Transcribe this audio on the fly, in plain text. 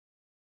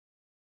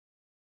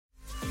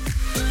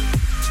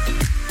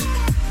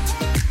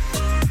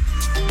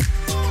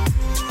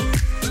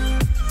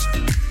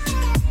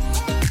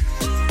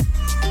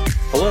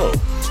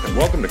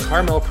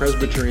Carmel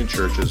Presbyterian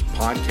Church's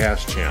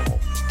podcast channel.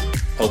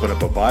 Open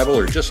up a Bible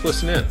or just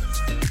listen in.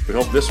 We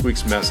hope this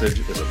week's message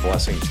is a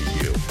blessing to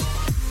you.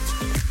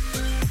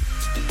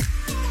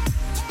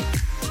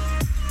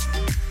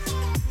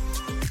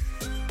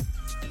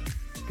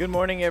 Good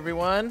morning,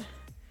 everyone.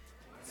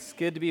 It's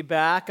good to be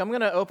back. I'm going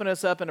to open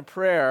us up in a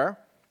prayer,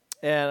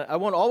 and I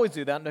won't always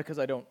do that because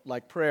I don't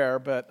like prayer,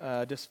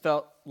 but just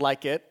felt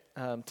like it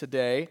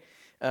today.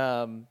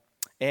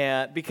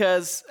 And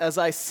because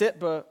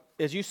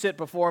as you sit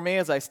before me,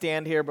 as I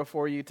stand here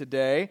before you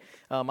today,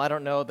 I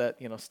don't know that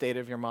state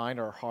of your mind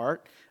or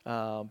heart,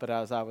 but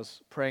as I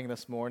was praying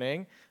this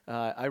morning,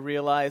 I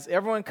realized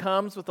everyone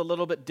comes with a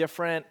little bit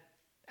different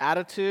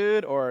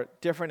attitude or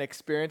different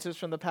experiences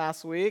from the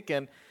past week,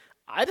 and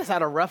I just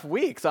had a rough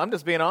week, so I'm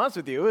just being honest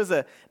with you. It was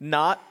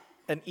not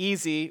an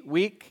easy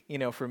week,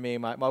 for me.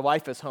 My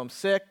wife is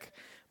homesick.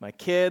 My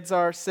kids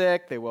are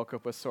sick. They woke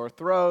up with sore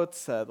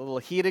throats. A little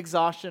heat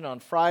exhaustion on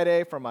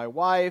Friday for my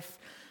wife.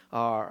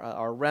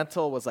 Our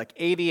rental was like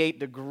 88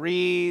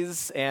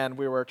 degrees, and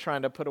we were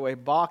trying to put away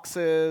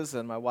boxes,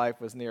 and my wife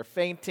was near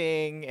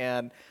fainting,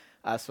 and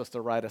I was supposed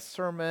to write a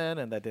sermon,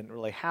 and that didn't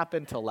really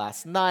happen till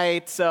last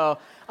night. So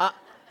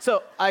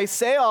I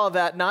say all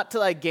that not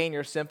to gain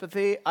your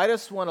sympathy. I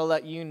just want to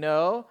let you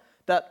know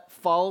that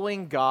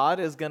following God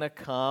is going to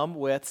come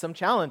with some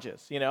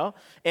challenges,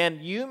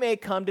 And you may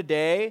come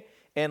today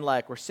and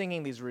we're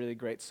singing these really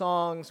great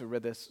songs. We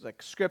read this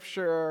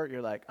scripture.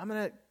 You're like, I'm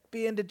going to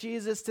be into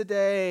Jesus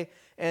today.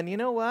 And you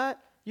know what?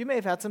 You may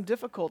have had some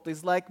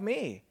difficulties like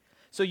me.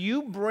 So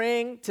you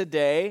bring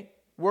today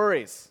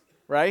worries,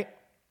 right?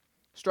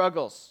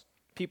 Struggles,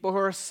 people who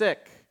are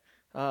sick.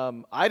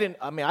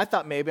 I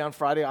thought maybe on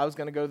Friday I was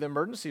going to go to the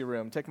emergency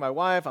room, take my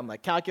wife. I'm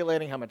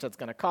calculating how much that's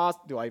going to cost.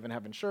 Do I even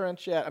have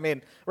insurance yet?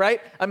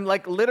 Right? I'm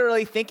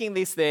literally thinking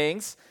these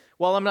things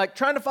while I'm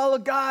trying to follow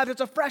God.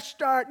 It's a fresh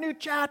start, new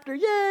chapter.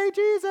 Yay,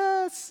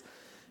 Jesus.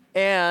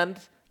 And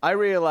I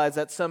realize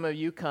that some of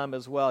you come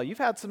as well. You've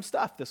had some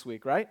stuff this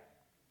week, right?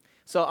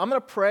 So I'm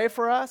going to pray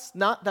for us,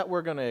 not that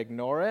we're going to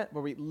ignore it,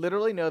 but we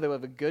literally know that we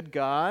have a good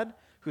God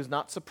who's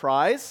not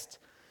surprised.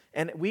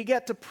 And we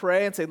get to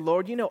pray and say,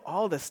 Lord, you know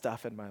all this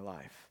stuff in my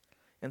life.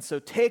 And so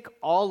take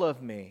all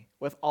of me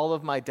with all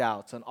of my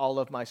doubts and all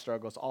of my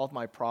struggles, all of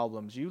my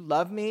problems. You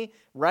love me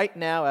right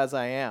now as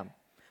I am.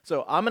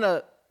 So I'm going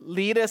to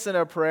lead us in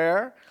a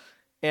prayer,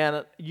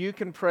 and you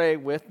can pray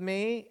with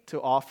me to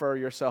offer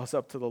yourselves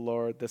up to the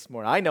Lord this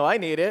morning. I know I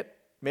need it.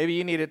 Maybe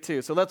you need it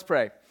too. So let's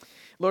pray.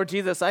 Lord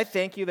Jesus, I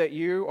thank you that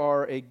you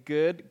are a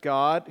good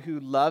God who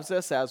loves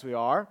us as we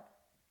are.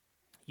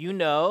 You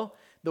know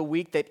the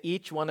week that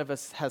each one of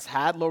us has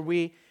had. Lord,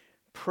 we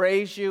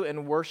praise you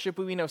and worship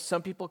you. We know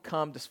some people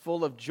come just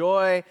full of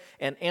joy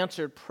and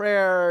answered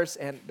prayers,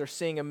 and they're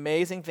seeing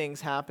amazing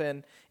things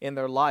happen in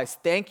their lives.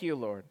 Thank you,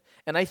 Lord.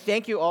 And I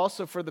thank you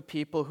also for the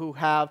people who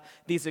have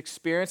these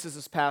experiences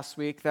this past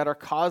week that are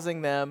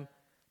causing them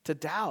to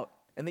doubt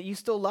and that you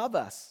still love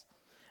us.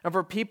 And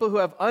for people who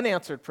have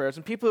unanswered prayers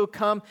and people who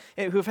come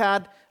and who've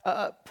had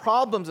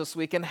problems this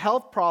week and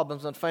health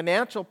problems and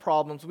financial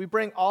problems, we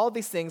bring all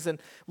these things. And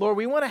Lord,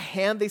 we want to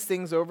hand these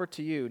things over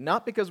to you,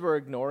 not because we're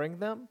ignoring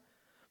them,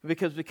 but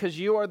because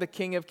you are the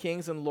King of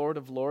Kings and Lord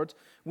of Lords.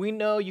 We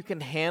know you can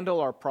handle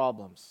our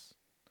problems.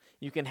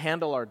 You can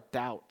handle our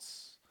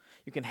doubts.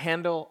 You can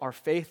handle our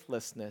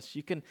faithlessness.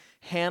 You can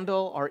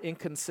handle our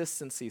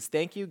inconsistencies.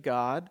 Thank you,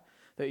 God,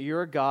 that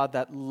you're a God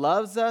that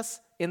loves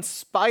us in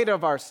spite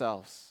of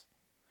ourselves.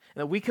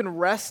 And that we can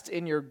rest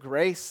in your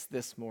grace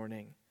this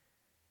morning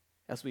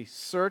as we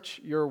search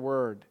your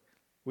word.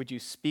 Would you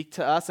speak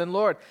to us? And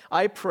Lord,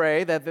 I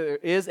pray that there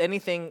is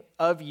anything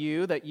of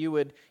you that you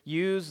would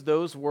use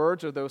those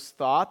words or those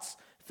thoughts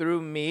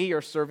through me,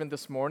 your servant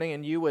this morning,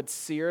 and you would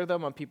sear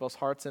them on people's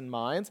hearts and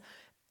minds.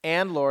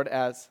 And Lord,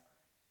 as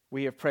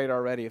we have prayed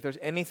already, if there's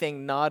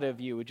anything not of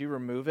you, would you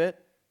remove it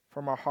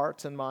from our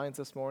hearts and minds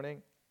this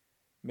morning?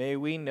 May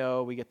we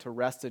know we get to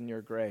rest in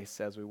your grace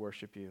as we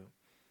worship you.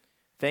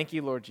 Thank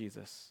you, Lord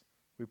Jesus.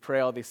 We pray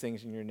all these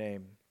things in your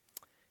name.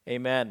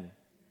 Amen.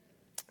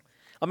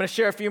 I'm going to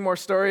share a few more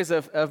stories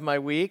of my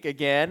week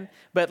again.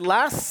 But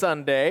last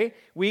Sunday,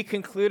 we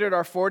concluded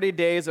our 40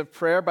 days of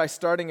prayer by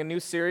starting a new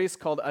series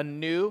called A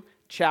New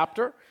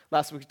Chapter.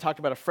 Last week we talked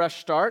about a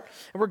fresh start.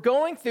 And we're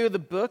going through the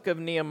book of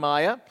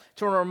Nehemiah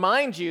to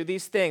remind you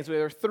these things.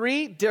 There are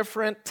 3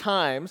 different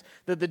times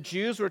that the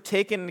Jews were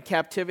taken into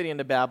captivity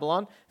into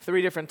Babylon.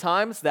 3 different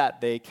times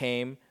that they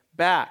came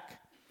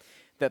back,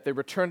 that they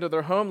returned to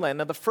their homeland.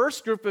 Now, the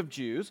first group of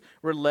Jews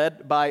were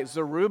led by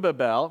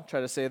Zerubbabel.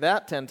 Try to say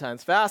that 10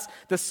 times fast.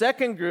 The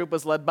second group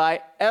was led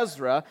by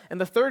Ezra, and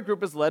the third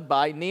group was led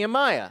by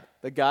Nehemiah,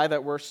 the guy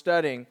that we're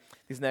studying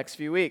these next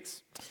few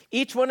weeks.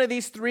 Each one of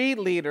these 3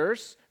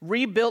 leaders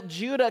rebuilt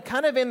Judah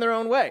kind of in their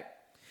own way.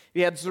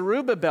 You had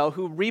Zerubbabel,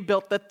 who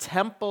rebuilt the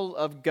temple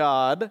of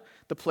God,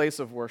 the place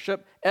of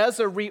worship.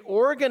 Ezra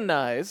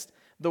reorganized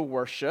the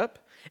worship.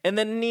 And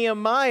then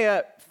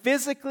Nehemiah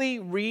physically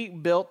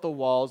rebuilt the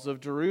walls of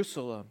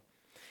Jerusalem.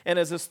 And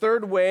as this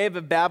third wave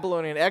of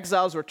Babylonian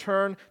exiles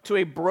returned to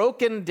a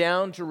broken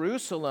down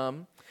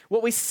Jerusalem,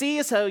 what we see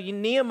is how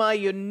Nehemiah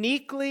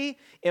uniquely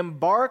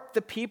embarked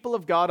the people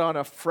of God on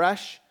a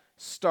fresh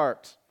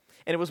start.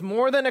 And it was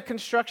more than a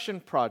construction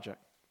project.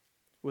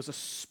 It was a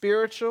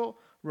spiritual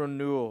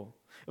renewal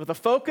with a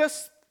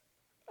focus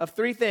of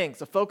three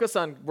things: a focus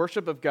on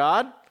worship of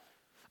God,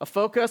 a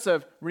focus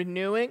of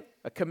renewing,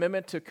 a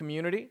commitment to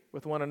community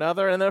with one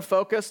another, and then a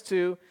focus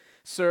to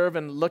serve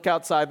and look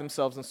outside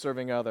themselves and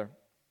serving other.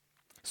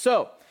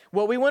 So,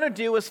 what we want to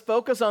do is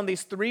focus on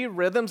these three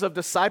rhythms of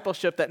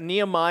discipleship that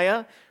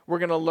Nehemiah, we're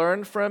going to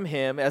learn from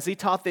him as he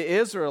taught the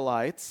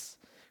Israelites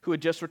who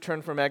had just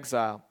returned from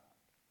exile.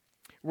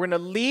 We're going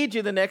to lead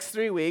you the next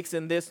 3 weeks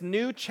in this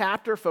new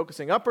chapter,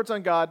 focusing upwards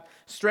on God,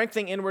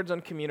 strengthening inwards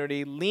on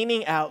community,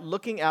 leaning out,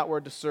 looking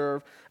outward to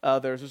serve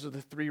others. Those are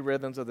the three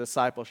rhythms of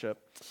discipleship.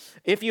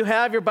 If you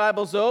have your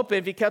Bibles open,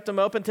 if you kept them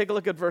open, take a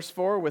look at verse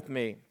 4 with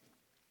me.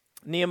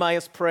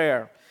 Nehemiah's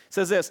prayer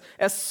says this: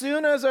 "As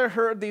soon as I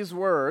heard these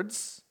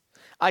words,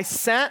 I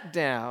sat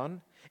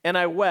down and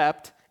I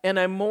wept and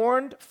I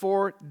mourned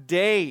for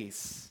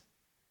days."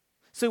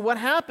 So what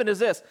happened is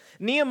this: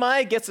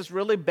 Nehemiah gets this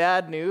really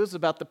bad news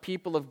about the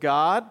people of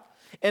God,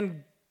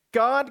 and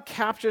God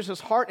captures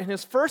his heart, and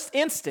his first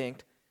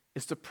instinct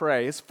is to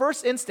pray. His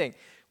first instinct,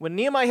 when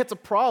Nehemiah hits a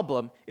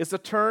problem, is to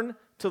turn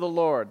to the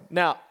Lord.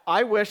 Now,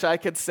 I wish I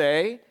could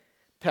say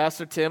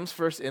Pastor Tim's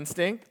first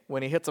instinct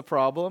when he hits a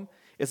problem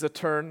is to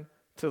turn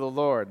to the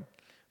Lord.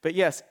 But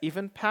yes,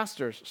 even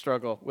pastors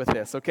struggle with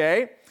this,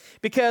 okay?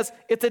 Because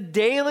it's a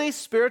daily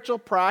spiritual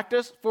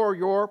practice for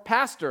your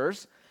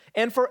pastors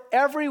and for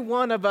every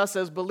one of us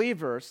as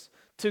believers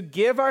to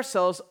give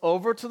ourselves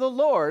over to the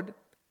Lord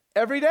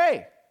every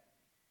day.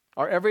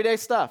 Our everyday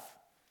stuff.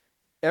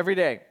 Every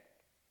day.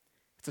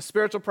 It's a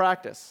spiritual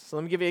practice. So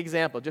let me give you an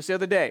example. Just the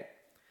other day,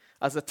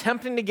 I was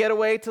attempting to get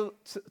away to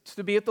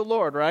be at the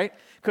Lord, right?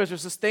 Because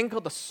there's this thing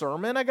called the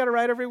sermon I got to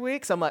write every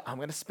week. So I'm like, I'm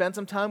going to spend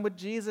some time with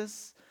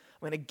Jesus.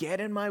 I'm going to get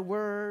in my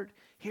word,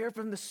 hear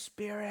from the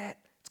Spirit.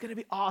 It's going to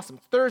be awesome.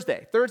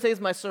 Thursday. Thursday is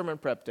my sermon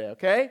prep day,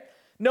 okay?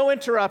 No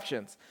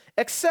interruptions,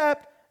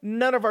 except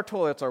none of our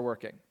toilets are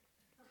working.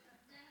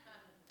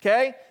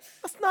 Okay?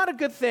 That's not a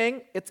good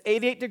thing. It's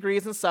 88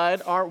 degrees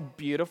inside our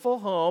beautiful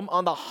home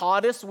on the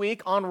hottest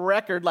week on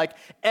record, like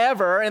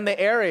ever in the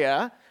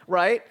area,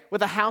 right?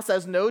 With a house that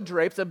has no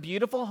drapes, a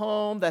beautiful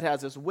home that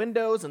has its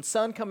windows and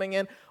sun coming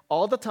in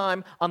all the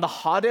time on the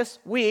hottest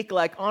week,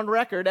 like on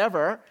record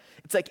ever.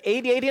 It's like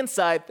 88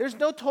 inside. There's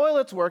no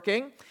toilets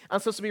working. I'm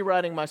supposed to be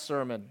writing my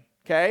sermon,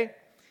 okay?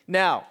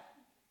 Now,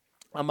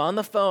 I'm on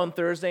the phone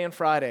Thursday and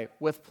Friday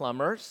with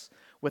plumbers,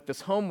 with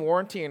this home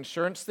warranty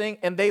insurance thing,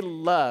 and they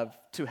love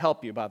to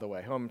help you, by the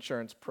way. Home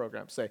insurance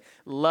programs say,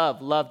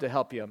 love to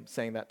help you. I'm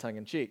saying that tongue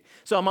in cheek.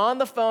 So I'm on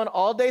the phone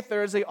all day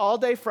Thursday, all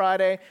day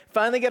Friday,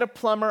 finally get a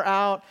plumber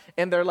out,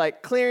 and they're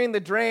like clearing the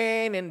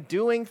drain and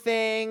doing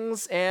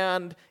things,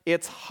 and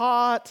it's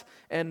hot,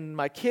 and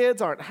my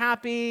kids aren't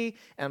happy,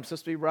 and I'm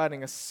supposed to be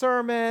writing a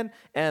sermon,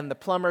 and the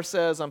plumber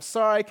says, "I'm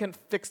sorry, I can't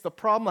fix the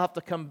problem. I'll have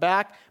to come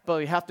back, but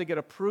you have to get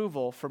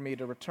approval for me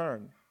to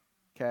return."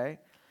 Okay?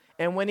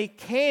 And when he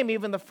came,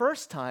 even the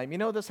first time, you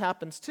know this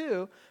happens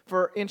too,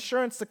 for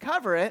insurance to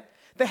cover it,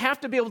 they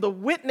have to be able to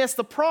witness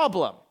the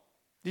problem.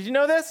 Did you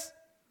know this?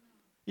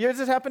 Does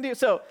this happen to you?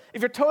 So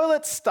if your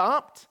toilet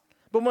stopped,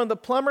 but when the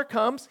plumber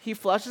comes, he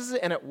flushes it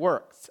and it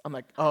works. I'm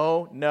like,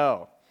 oh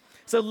no.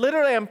 So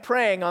literally I'm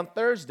praying on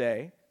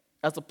Thursday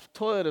as the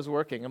toilet is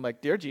working. I'm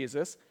like, "Dear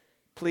Jesus,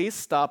 please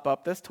stop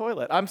up this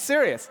toilet." I'm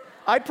serious.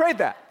 I prayed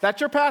that. That's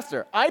your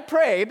pastor. I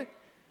prayed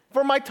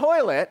for my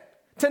toilet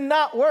to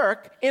not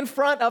work in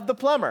front of the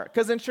plumber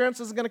because insurance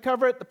isn't going to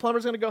cover it. The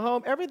plumber's going to go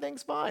home.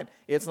 Everything's fine.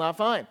 It's not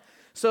fine.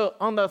 So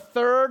on the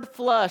third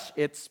flush,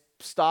 it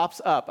stops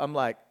up. I'm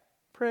like,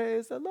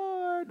 praise the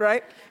Lord,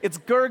 right? It's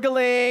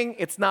gurgling.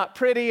 It's not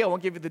pretty. I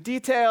won't give you the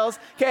details.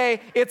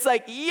 Okay? It's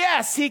like,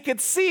 yes, he could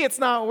see it's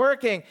not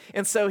working.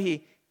 And so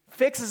he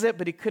fixes it,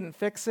 but he couldn't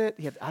fix it.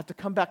 I have to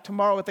come back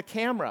tomorrow with a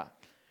camera.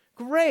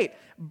 Great,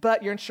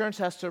 but your insurance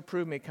has to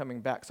approve me coming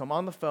back. So I'm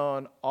on the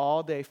phone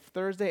all day,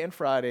 Thursday and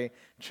Friday,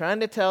 trying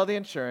to tell the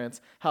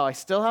insurance how I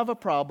still have a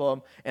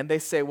problem, and they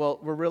say, "Well,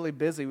 we're really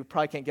busy. We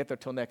probably can't get there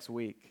till next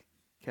week."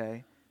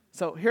 Okay?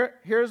 So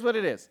here's what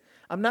it is.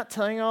 I'm not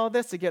telling you all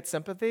this to get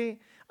sympathy.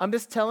 I'm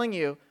just telling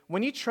you,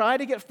 when you try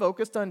to get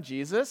focused on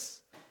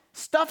Jesus,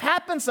 stuff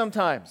happens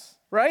sometimes,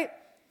 right?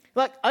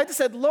 Like I just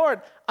said,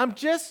 "Lord, I'm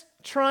just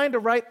trying to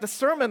write the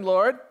sermon,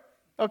 Lord."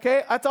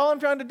 Okay? That's all I'm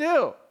trying to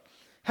do.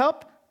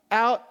 Help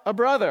out a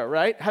brother,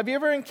 right? Have you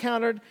ever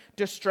encountered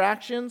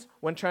distractions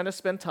when trying to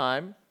spend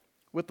time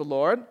with the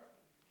Lord?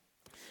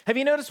 Have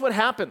you noticed what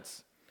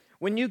happens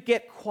when you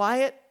get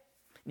quiet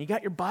and you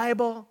got your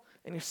Bible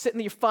and you're sitting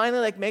there, you finally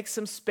like make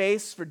some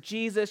space for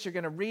Jesus, you're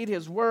going to read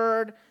his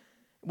word?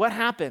 What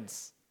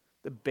happens?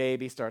 The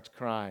baby starts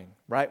crying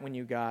right when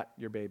you got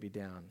your baby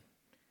down.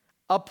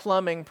 A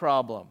plumbing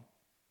problem,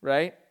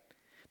 right?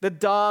 The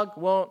dog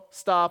won't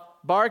stop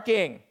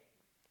barking.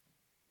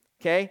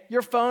 Okay,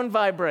 your phone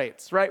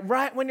vibrates, right?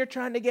 Right when you're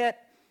trying to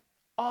get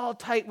all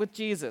tight with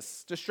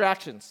Jesus.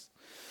 Distractions.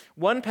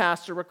 One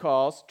pastor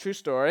recalls, true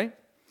story,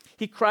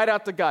 He cried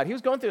out to God. He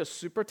was going through a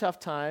super tough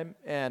time,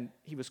 and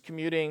he was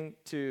commuting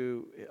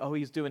to,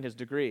 he's doing his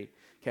degree,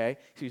 okay?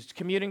 So he's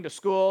commuting to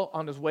school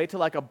on his way to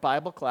like a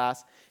Bible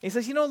class. And he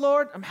says,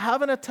 Lord, I'm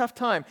having a tough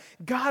time.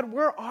 God,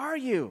 where are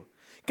you?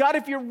 God,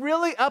 if you're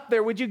really up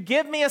there, would you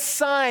give me a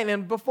sign?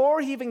 And before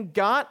he even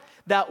got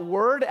that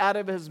word out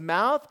of his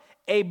mouth,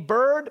 a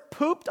bird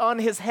pooped on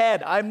his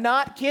head. I'm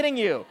not kidding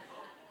you.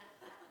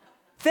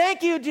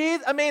 Thank you,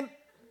 Jesus.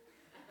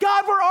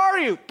 God, where are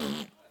you?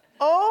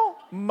 Oh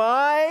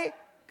my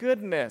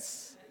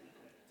goodness.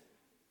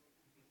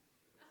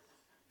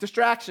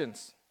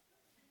 Distractions.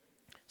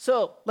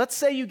 So let's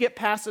say you get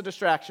past the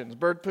distractions,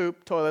 bird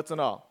poop, toilets, and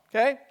all,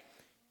 okay? You're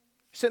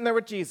sitting there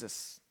with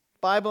Jesus,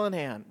 Bible in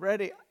hand,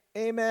 ready,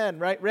 amen,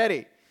 right,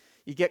 ready.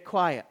 You get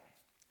quiet.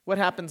 What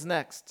happens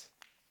next?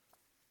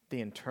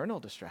 The internal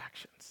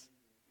distractions.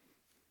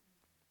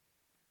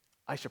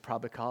 I should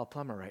probably call a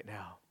plumber right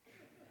now.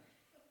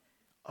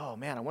 Oh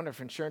man, I wonder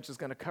if insurance is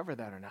going to cover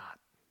that or not.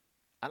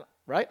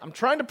 Right? I'm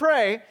trying to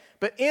pray,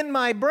 but in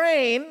my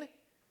brain,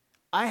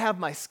 I have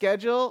my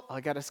schedule. I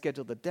got to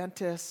schedule the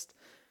dentist.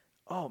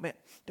 Oh man,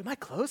 did my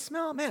clothes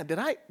smell? Man,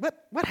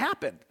 what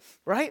happened?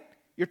 Right?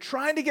 You're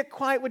trying to get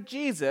quiet with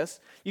Jesus.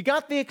 You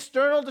got the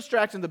external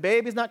distraction. The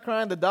baby's not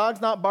crying. The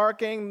dog's not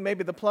barking.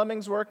 Maybe the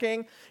plumbing's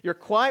working. You're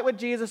quiet with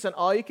Jesus, and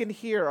all you can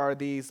hear are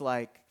these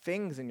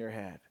things in your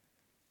head.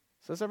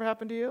 Does this ever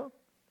happen to you?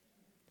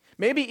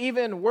 Maybe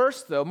even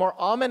worse, though, more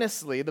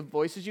ominously, the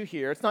voices you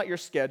hear, it's not your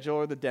schedule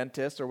or the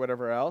dentist or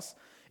whatever else.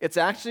 It's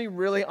actually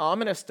really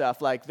ominous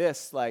stuff like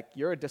this, like,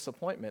 you're a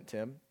disappointment,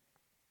 Tim.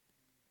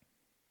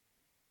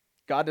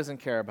 God doesn't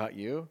care about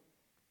you.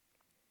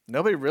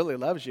 Nobody really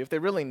loves you. If they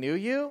really knew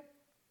you,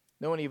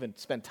 no one even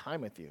spent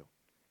time with you.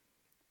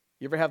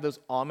 You ever have those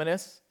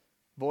ominous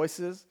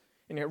voices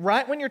in your,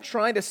 right when you're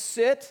trying to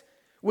sit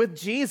with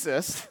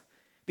Jesus,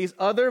 these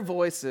other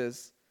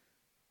voices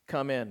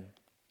come in.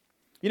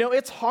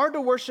 It's hard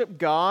to worship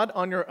God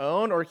on your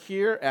own or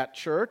here at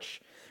church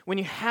when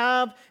you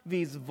have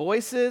these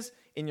voices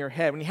in your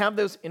head, when you have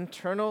those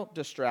internal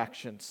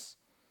distractions.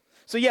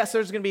 So yes,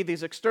 there's going to be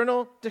these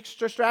external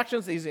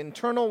distractions, these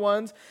internal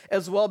ones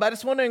as well, but I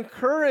just want to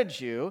encourage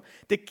you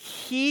to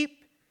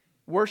keep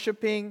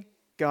worshiping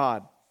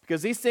God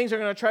because these things are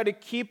going to try to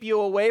keep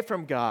you away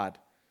from God.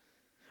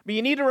 But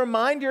you need to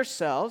remind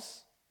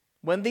yourselves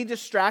when the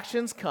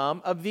distractions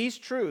come of these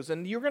truths,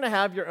 and you're going to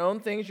have your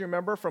own things you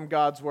remember from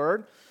God's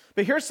word,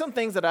 but here's some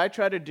things that I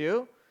try to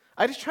do.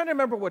 I just try to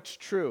remember what's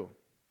true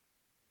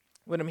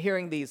when I'm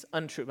hearing these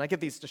untruths. When I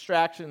get these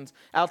distractions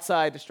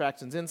outside,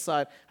 distractions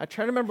inside, I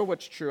try to remember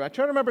what's true. I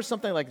try to remember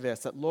something like this,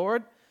 that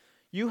Lord,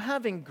 you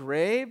have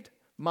engraved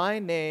my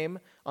name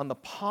on the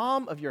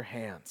palm of your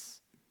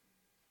hands.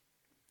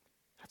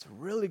 That's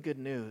really good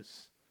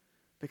news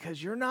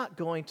because you're not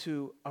going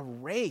to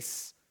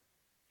erase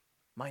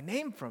my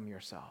name from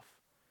yourself.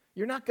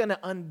 You're not going to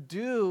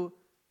undo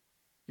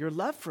your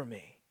love for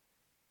me.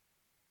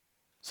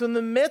 So in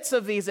the midst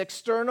of these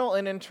external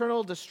and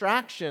internal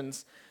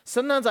distractions,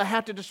 sometimes I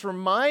have to just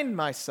remind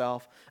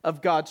myself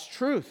of God's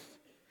truth.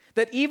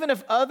 That even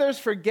if others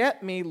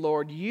forget me,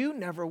 Lord, you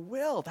never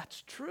will.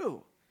 That's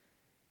true.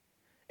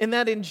 And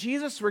that in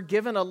Jesus we're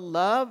given a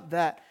love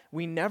that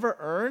we never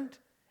earned,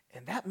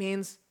 and that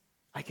means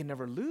I can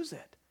never lose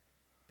it.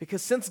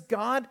 Because since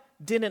God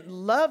didn't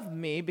love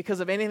me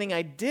because of anything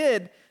I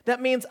did, that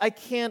means I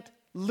can't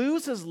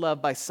lose his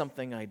love by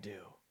something I do.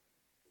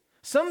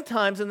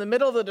 Sometimes in the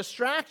middle of the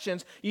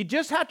distractions, you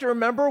just have to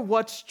remember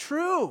what's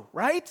true,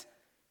 right?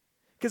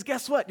 Because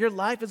guess what? Your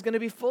life is going to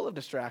be full of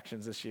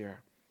distractions this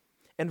year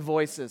and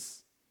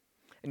voices.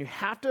 And you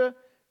have to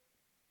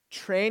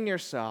train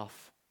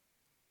yourself,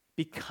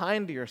 be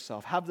kind to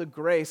yourself, have the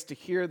grace to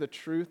hear the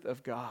truth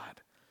of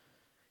God.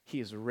 He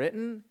has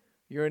written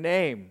your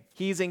name.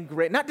 He's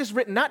engraved, not just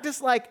written, not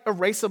just like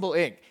erasable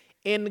ink.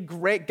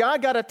 Engraved.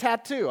 God got a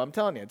tattoo. I'm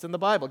telling you, it's in the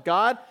Bible.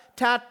 God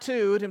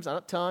tattooed himself. I'm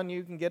not telling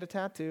you can get a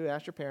tattoo.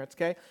 Ask your parents,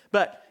 okay?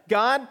 But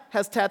God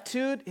has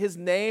tattooed his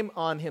name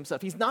on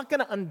himself. He's not going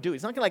to undo it.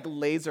 He's not going to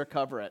laser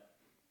cover it,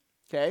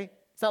 okay?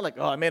 It's not like,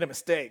 I made a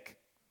mistake,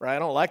 right? I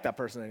don't like that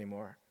person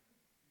anymore.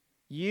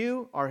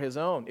 You are his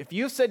own. If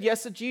you've said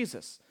yes to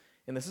Jesus,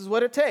 and this is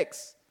what it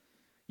takes,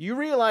 you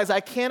realize I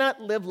cannot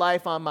live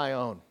life on my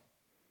own.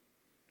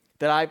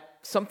 That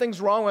something's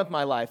wrong with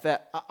my life,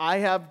 that I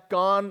have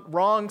gone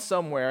wrong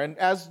somewhere. And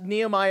as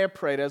Nehemiah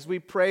prayed, as we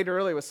prayed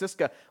earlier with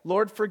Siska,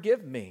 Lord,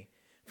 forgive me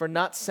for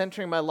not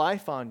centering my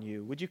life on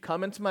you. Would you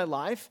come into my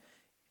life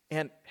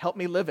and help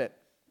me live it?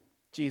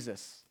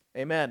 Jesus,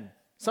 amen.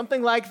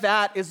 Something like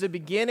that is the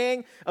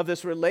beginning of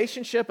this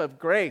relationship of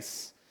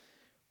grace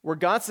where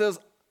God says,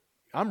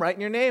 I'm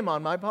writing your name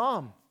on my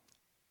palm.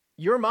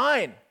 You're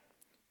mine.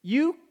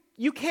 You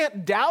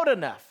can't doubt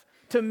enough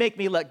to make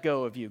me let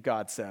go of you,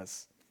 God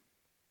says.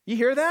 You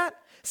hear that?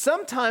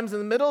 Sometimes in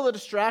the middle of the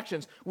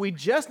distractions, we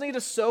just need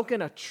to soak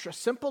in a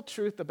simple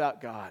truth about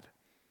God.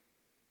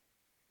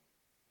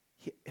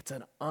 It's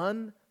an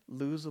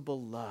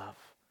unlosable love.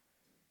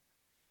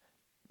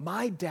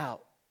 My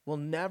doubt will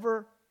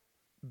never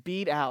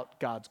beat out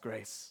God's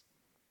grace.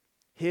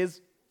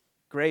 His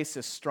Grace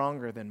is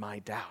stronger than my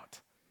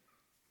doubt.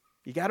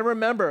 You got to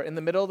remember, in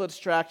the middle of the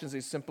distractions,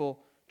 these simple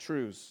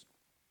truths.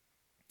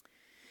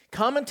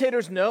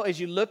 Commentators know, as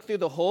you look through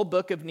the whole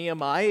book of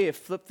Nehemiah, you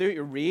flip through it,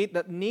 you read,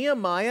 that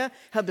Nehemiah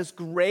had this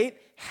great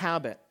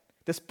habit,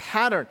 this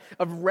pattern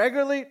of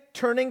regularly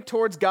turning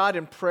towards God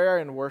in prayer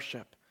and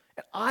worship.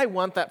 And I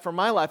want that for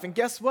my life. And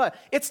guess what?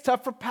 It's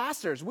tough for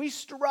pastors. We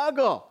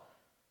struggle.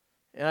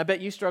 And I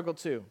bet you struggle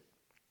too.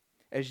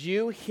 As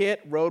you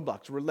hit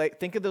roadblocks,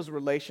 think of those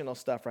relational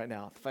stuff right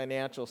now,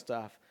 financial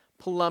stuff,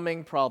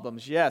 plumbing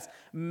problems, yes,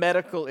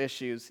 medical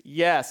issues,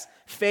 yes,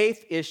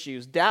 faith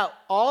issues, doubt,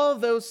 all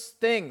of those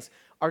things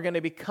are going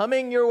to be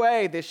coming your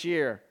way this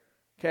year,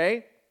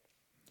 okay?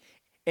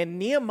 And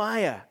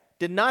Nehemiah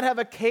did not have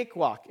a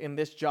cakewalk in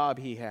this job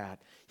he had.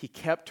 He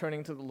kept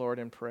turning to the Lord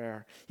in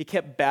prayer. He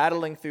kept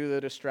battling through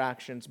the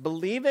distractions,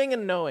 believing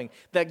and knowing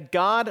that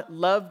God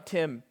loved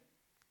him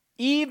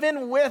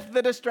even with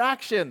the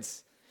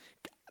distractions.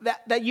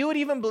 That you would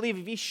even believe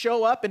if you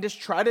show up and just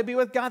try to be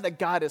with God, that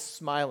God is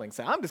smiling.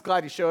 Say, I'm just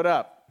glad you showed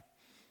up.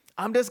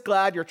 I'm just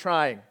glad you're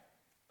trying.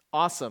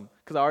 Awesome,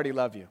 because I already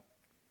love you.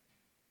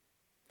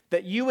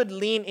 That you would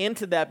lean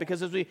into that,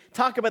 because as we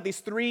talk about these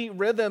three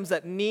rhythms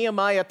that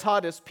Nehemiah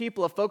taught his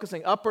people of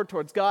focusing upward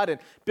towards God and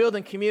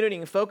building community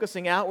and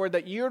focusing outward,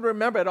 that you would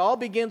remember it all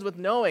begins with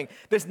knowing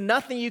there's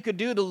nothing you could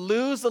do to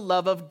lose the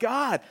love of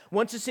God.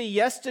 Once you say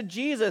yes to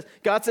Jesus,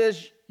 God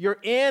says, you're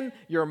in,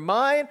 you're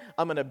mine,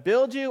 I'm going to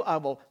build you, I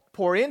will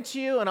pour into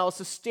you, and I will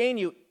sustain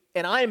you,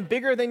 and I am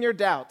bigger than your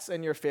doubts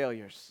and your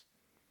failures.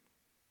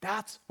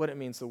 That's what it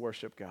means to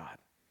worship God.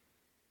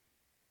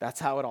 That's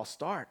how it all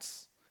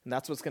starts. And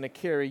that's what's going to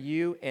carry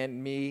you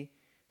and me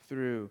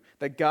through.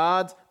 That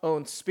God's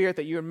own Spirit,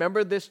 that you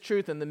remember this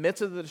truth in the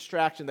midst of the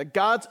distraction, that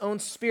God's own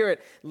Spirit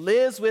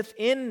lives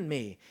within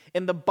me.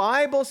 And the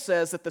Bible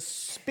says that the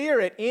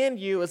Spirit in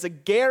you is a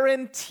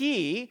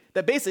guarantee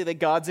that basically that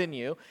God's in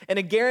you, and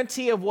a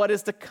guarantee of what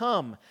is to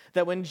come.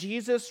 That when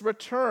Jesus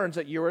returns,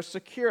 that you are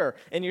secure.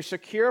 And you're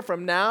secure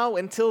from now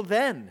until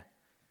then.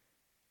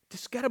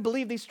 Just got to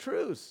believe these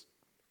truths.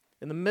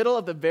 In the middle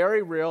of the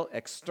very real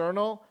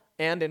external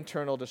and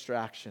internal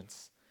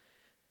distractions.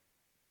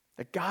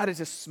 That God is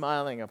just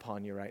smiling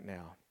upon you right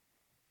now,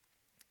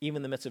 even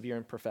in the midst of your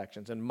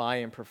imperfections and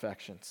my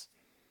imperfections.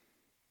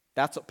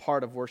 That's what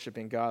part of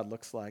worshiping God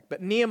looks like.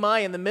 But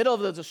Nehemiah, in the middle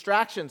of those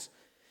distractions,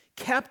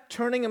 kept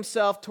turning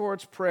himself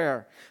towards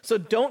prayer. So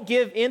don't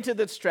give into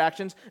the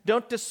distractions.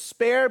 Don't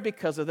despair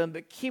because of them,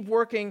 but keep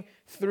working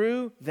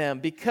through them,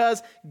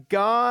 because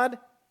God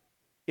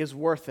is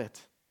worth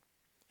it,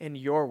 and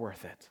you're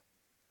worth it.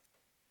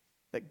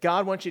 That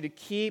God wants you to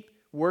keep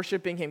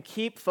worshiping him,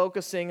 keep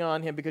focusing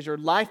on him, because your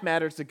life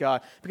matters to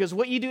God. Because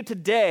what you do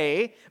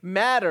today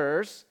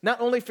matters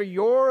not only for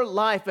your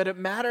life, but it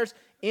matters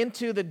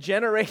into the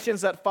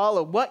generations that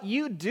follow. What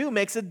you do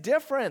makes a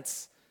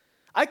difference.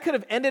 I could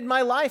have ended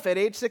my life at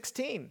age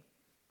 16.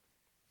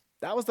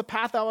 That was the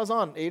path I was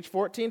on. Age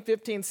 14,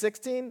 15,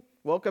 16,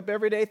 woke up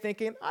every day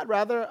thinking,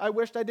 I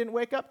wished I didn't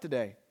wake up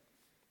today.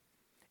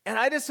 And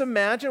I just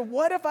imagine,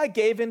 what if I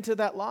gave into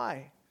that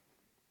lie?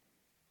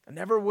 I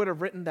never would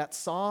have written that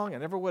song. I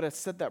never would have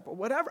said that, but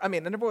whatever. I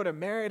never would have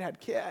married, had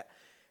kids.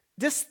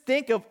 Just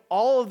think of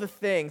all of the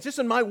things, just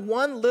in my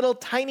one little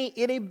tiny,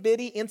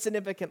 itty-bitty,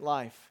 insignificant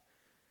life.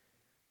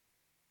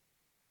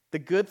 The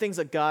good things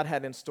that God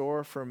had in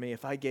store for me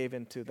if I gave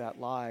into that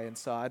lie. And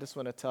so I just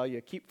want to tell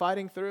you, keep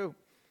fighting through.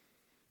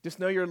 Just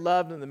know you're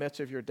loved in the midst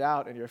of your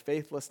doubt and your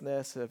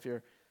faithlessness, of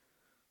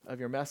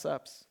your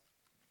mess-ups.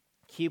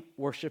 Keep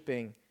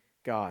worshiping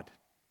God.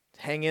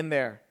 Hang in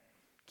there.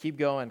 Keep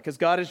going, because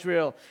God is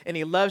real, and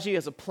he loves you. He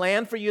has a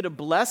plan for you to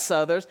bless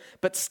others,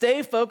 but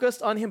stay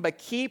focused on him, but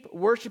keep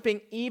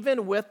worshiping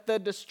even with the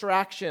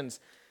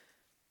distractions.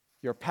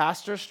 Your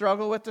pastors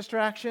struggle with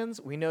distractions.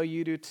 We know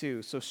you do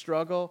too, so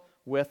struggle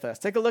with us.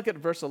 Take a look at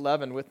verse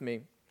 11 with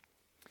me.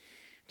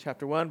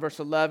 Chapter 1, verse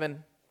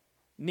 11.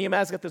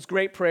 Nehemiah's got this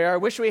great prayer. I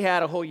wish we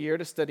had a whole year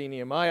to study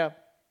Nehemiah.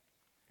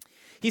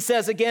 He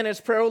says again in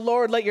his prayer, O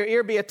Lord, let your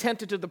ear be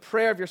attentive to the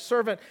prayer of your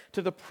servant,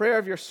 to the prayer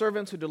of your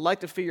servants who delight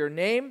to fear your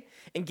name,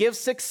 and give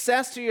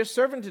success to your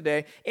servant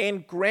today,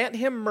 and grant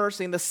him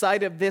mercy in the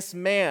sight of this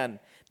man.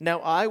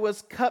 Now I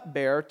was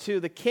cupbearer to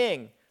the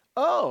king.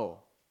 Oh,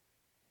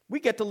 we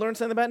get to learn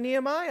something about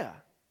Nehemiah.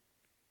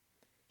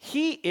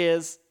 He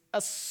is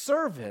a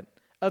servant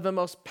of the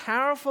most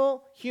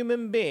powerful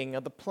human being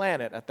of the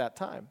planet at that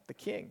time, the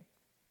king.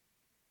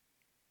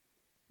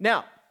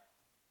 Now,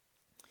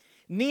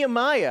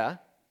 Nehemiah,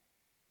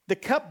 the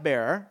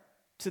cupbearer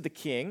to the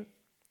king,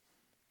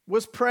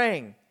 was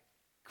praying,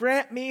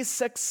 grant me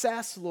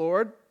success,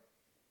 Lord.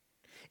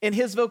 And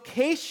his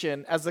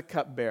vocation as a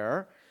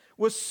cupbearer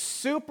was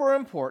super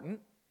important,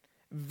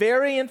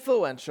 very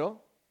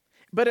influential,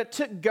 but it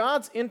took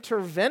God's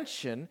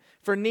intervention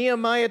for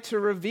Nehemiah to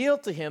reveal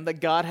to him that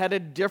God had a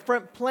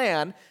different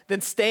plan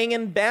than staying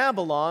in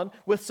Babylon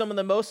with some of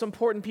the most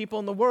important people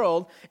in the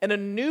world, and a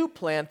new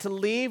plan to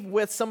leave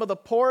with some of the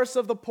poorest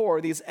of the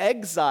poor, these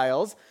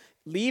exiles,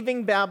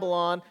 leaving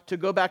Babylon to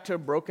go back to a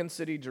broken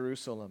city,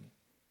 Jerusalem.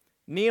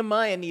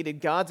 Nehemiah needed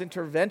God's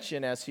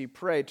intervention as he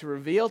prayed to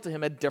reveal to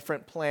him a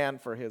different plan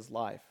for his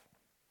life.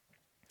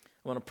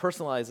 I want to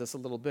personalize this a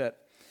little bit.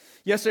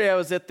 Yesterday I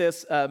was at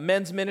this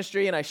men's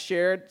ministry, and I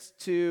shared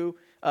to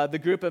the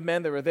group of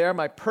men that were there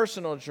my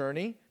personal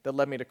journey that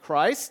led me to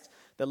Christ,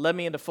 that led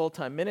me into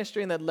full-time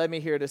ministry, and that led me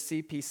here to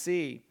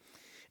CPC.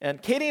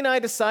 And Kati and I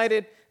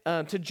decided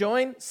to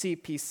join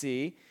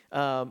CPC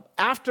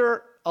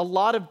after a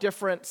lot of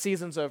different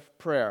seasons of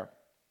prayer.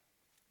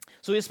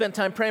 So we spent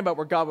time praying about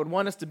where God would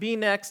want us to be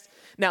next.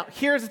 Now,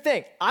 here's the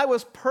thing. I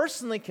was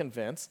personally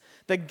convinced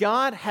that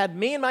God had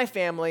me and my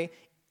family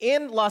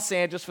in Los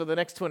Angeles for the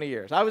next 20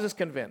 years. I was just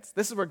convinced.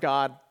 This is where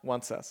God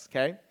wants us,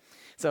 okay?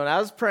 So when I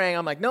was praying,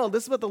 I'm like, no,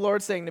 this is what the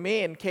Lord's saying to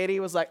me. And Kati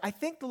was like, I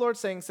think the Lord's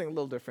saying something a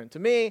little different to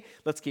me.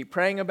 Let's keep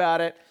praying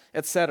about it,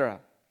 etc.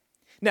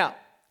 Now,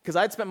 because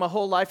I'd spent my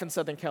whole life in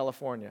Southern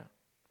California,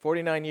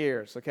 49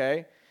 years,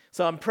 okay?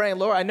 So I'm praying,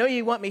 Lord, I know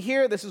you want me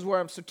here. This is where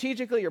I'm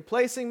strategically, you're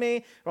placing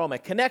me, where all my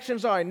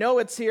connections are. I know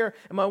it's here.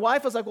 And my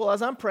wife was like, well,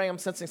 as I'm praying, I'm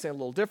sensing something a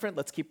little different.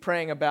 Let's keep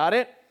praying about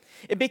it.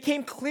 It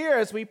became clear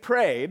as we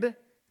prayed,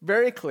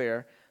 very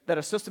clear, that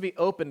it's supposed to be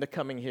open to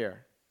coming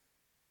here.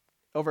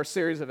 Over a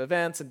series of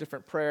events and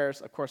different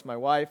prayers, of course, my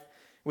wife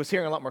was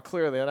hearing a lot more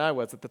clearly than I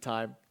was at the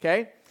time,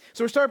 okay?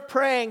 So we started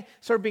praying,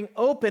 started being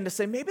open to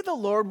say, maybe the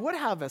Lord would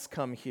have us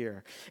come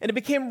here. And it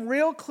became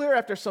real clear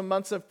after some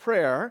months of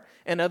prayer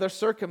and other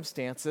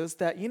circumstances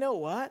that, you know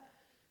what?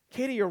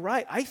 Kati, you're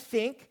right. I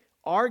think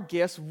our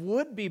gifts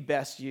would be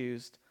best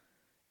used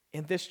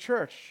in this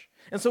church.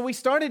 And so we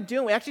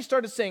actually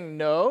started saying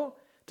no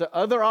to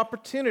other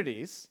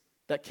opportunities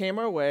that came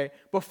our way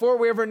before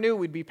we ever knew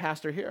we'd be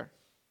pastor here.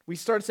 We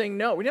started saying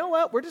no. You know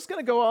what? We're just going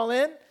to go all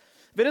in.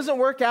 If it doesn't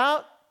work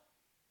out,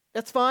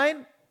 that's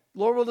fine.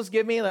 Lord will just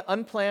give me an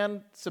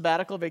unplanned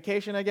sabbatical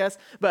vacation, I guess.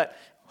 But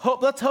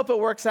let's hope it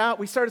works out.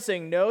 We started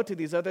saying no to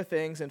these other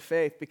things in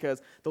faith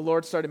because the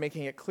Lord started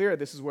making it clear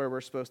this is where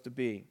we're supposed to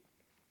be.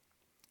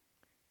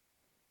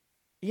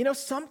 You know,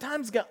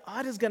 sometimes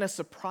God is going to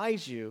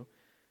surprise you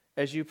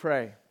as you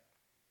pray.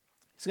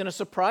 He's going to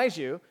surprise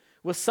you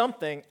with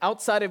something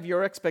outside of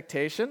your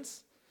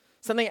expectations,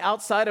 something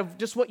outside of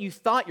just what you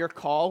thought your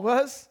call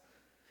was.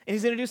 And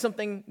he's going to do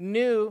something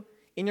new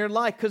in your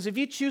life. Because if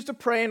you choose to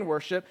pray and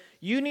worship,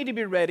 you need to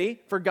be ready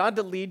for God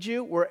to lead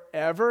you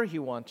wherever he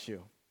wants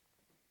you.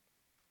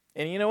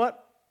 And you know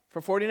what?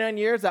 For 49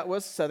 years, that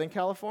was Southern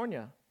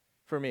California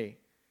for me.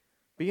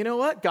 But you know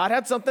what? God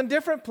had something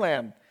different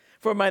planned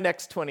for my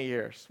next 20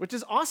 years, which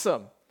is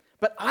awesome.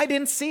 But I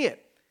didn't see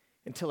it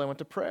until I went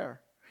to prayer,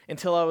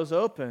 until I was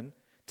open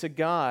to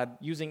God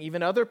using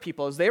even other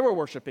people as they were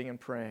worshiping and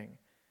praying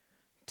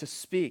to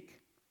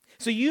speak.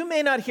 So you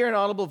may not hear an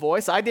audible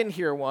voice. I didn't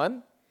hear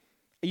one.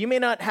 You may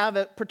not have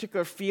a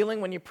particular feeling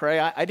when you pray.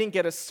 I didn't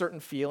get a certain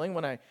feeling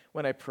when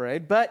I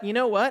prayed. But you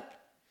know what?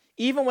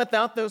 Even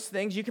without those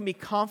things, you can be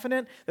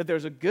confident that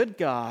there's a good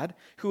God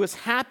who is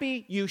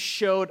happy you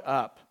showed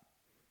up,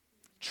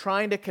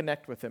 trying to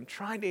connect with him,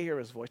 trying to hear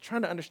his voice,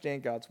 trying to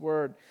understand God's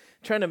word,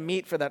 trying to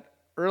meet for that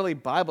early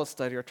Bible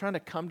study or trying to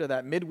come to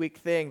that midweek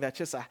thing that's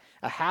just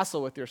a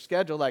hassle with your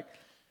schedule. Like,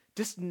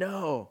 just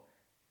know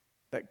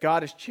that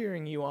God is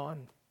cheering you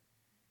on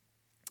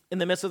in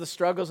the midst of the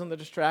struggles and the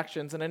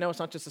distractions. And I know it's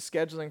not just a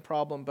scheduling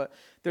problem, but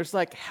there's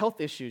like health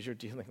issues you're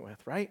dealing with,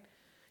 right?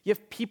 You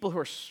have people who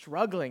are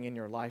struggling in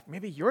your life.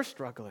 Maybe you're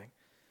struggling.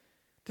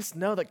 Just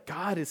know that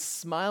God is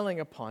smiling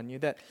upon you,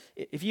 that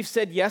if you've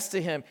said yes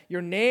to him,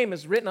 your name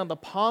is written on the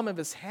palm of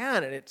his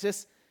hand, and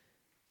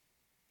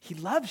he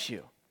loves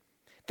you.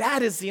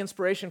 That is the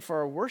inspiration for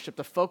our worship,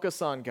 to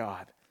focus on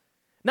God.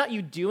 Not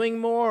you doing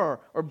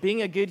more or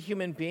being a good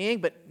human being,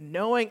 but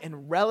knowing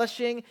and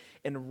relishing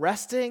and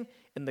resting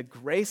in the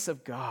grace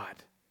of God.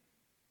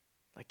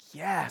 Like,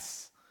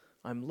 yes,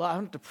 I'm loved. I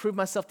don't have to prove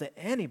myself to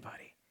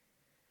anybody.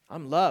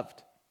 I'm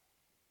loved.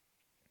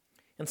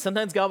 And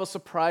sometimes God will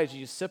surprise you.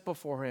 You sit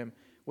before him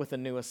with a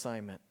new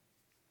assignment.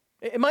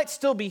 It might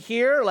still be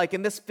here, like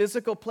in this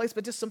physical place,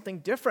 but just something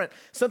different.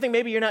 Something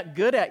maybe you're not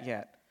good at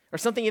yet, or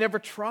something you never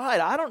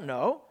tried. I don't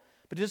know.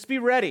 But just be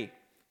ready.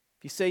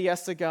 If you say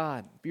yes to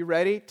God, be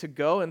ready to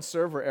go and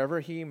serve wherever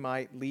he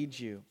might lead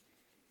you.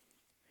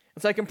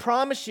 And so I can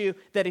promise you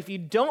that if you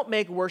don't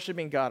make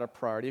worshiping God a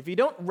priority, if you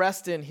don't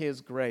rest in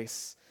his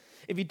grace,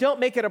 if you don't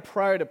make it a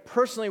priority to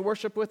personally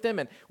worship with him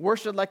and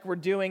worship like we're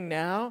doing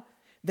now,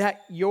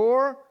 that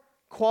your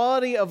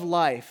quality of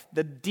life,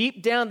 the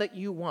deep down that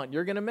you want,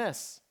 you're going to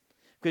miss.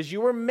 Because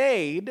you were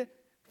made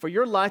for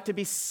your life to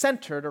be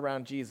centered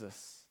around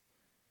Jesus.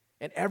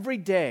 And every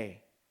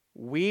day,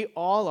 we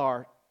all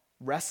are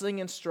wrestling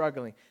and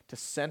struggling to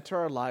center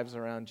our lives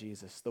around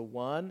Jesus, the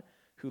one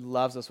who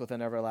loves us with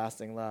an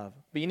everlasting love.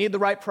 But you need the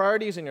right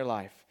priorities in your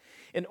life.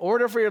 In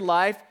order for your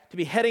life to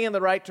be heading in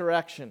the right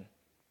direction,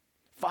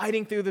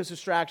 fighting through those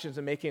distractions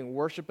and making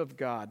worship of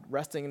God,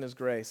 resting in his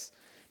grace,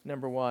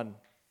 number one.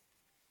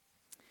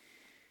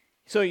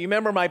 So you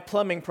remember my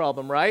plumbing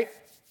problem, right?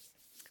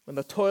 When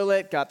the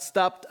toilet got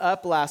stopped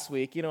up last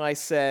week, I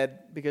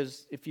said,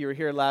 because if you were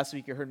here last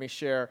week, you heard me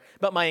share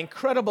about my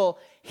incredible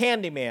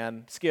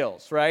handyman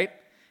skills, right?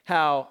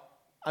 How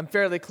I'm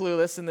fairly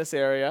clueless in this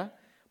area,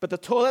 but the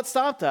toilet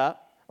stopped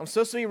up. I'm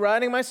supposed to be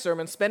writing my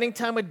sermon, spending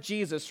time with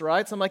Jesus,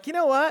 right? So I'm like, you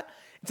know what?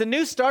 It's a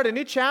new start, a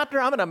new chapter.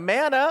 I'm going to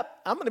man up.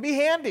 I'm going to be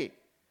handy.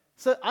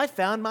 So I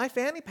found my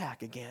fanny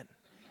pack again.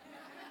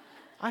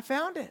 I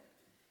found it.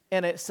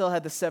 And it still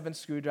had the 7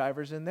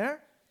 screwdrivers in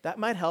there. That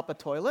might help a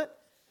toilet.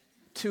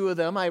 2 of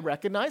them I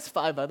recognize,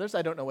 5 others,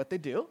 I don't know what they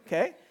do,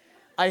 okay?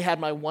 I had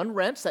my 1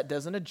 wrench that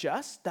doesn't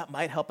adjust. That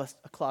might help a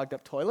clogged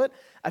up toilet.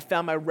 I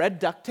found my red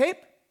duct tape.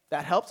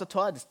 That helps a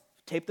toilet. Just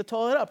tape the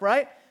toilet up,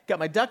 right? Got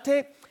my duct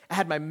tape. I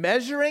had my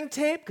measuring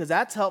tape, because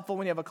that's helpful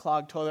when you have a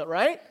clogged toilet,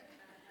 right?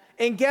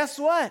 And guess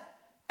what?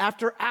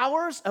 After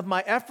hours of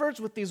my efforts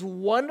with these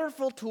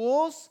wonderful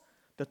tools,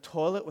 the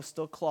toilet was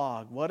still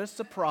clogged. What a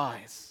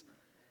surprise.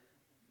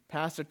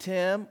 Pastor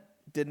Tim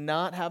did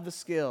not have the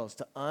skills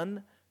to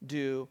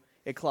undo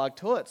a clogged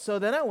toilet. So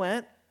then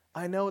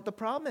I know what the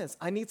problem is.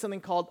 I need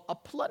something called a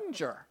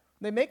plunger.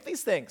 They make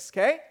these things,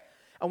 okay?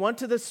 I went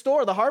to the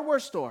store, the hardware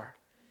store,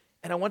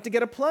 and I went to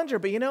get a plunger.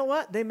 But you know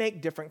what? They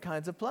make different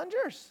kinds of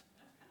plungers.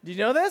 Did you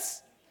know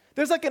this?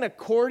 There's like an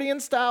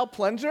accordion-style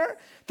plunger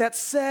that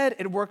said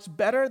it works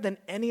better than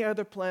any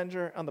other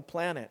plunger on the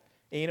planet.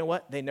 And you know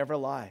what? They never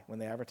lie when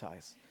they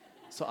advertise.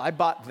 So I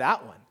bought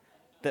that one,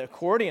 the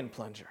accordion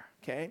plunger,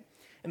 okay?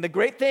 And the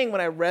great thing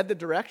when I read the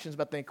directions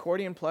about the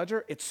accordion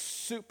plunger, it's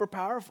super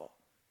powerful,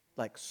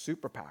 like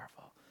super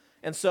powerful.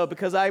 And so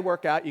because I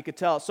work out, you could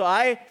tell. So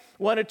I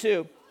wanted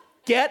to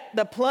get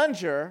the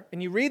plunger,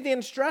 and you read the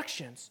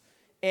instructions,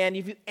 and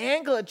if you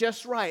angle it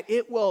just right,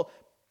 it will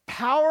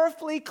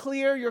powerfully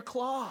clear your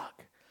clog.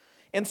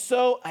 And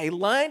so I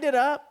lined it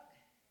up.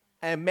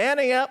 I'm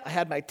manning up. I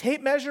had my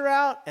tape measure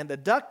out and the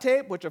duct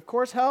tape, which of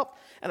course helped.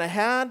 And I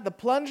had the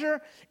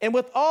plunger. And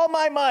with all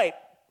my might,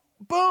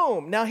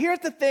 boom. Now here's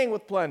the thing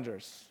with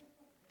plungers.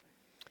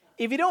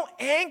 If you don't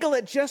angle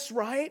it just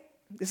right,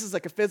 this is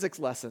like a physics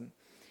lesson,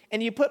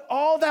 and you put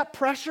all that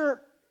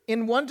pressure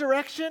in one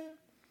direction,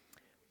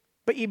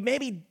 but you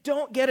maybe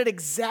don't get it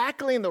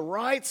exactly in the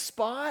right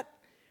spot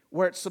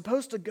where it's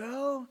supposed to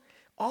go,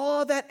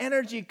 all that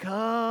energy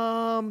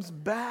comes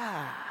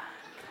back.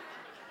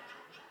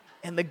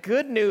 And the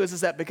good news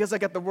is that because I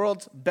got the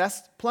world's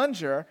best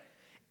plunger,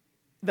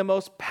 the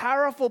most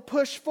powerful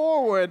push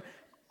forward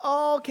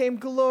all came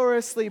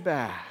gloriously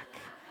back.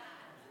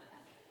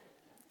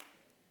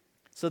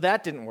 So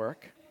that didn't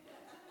work.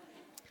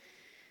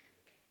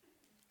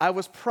 I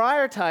was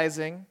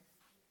prioritizing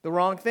the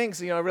wrong thing.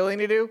 So you know what I really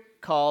need to do?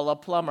 Call a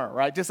plumber,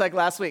 right? Just like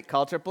last week,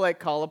 call AAA,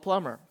 call a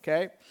plumber,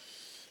 okay?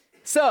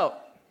 So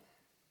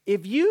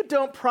if you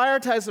don't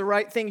prioritize the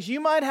right things, you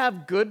might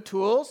have good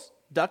tools.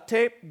 Duct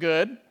tape,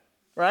 good,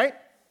 right?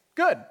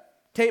 Good.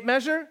 Tape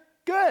measure,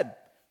 good.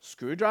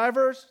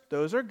 Screwdrivers,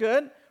 those are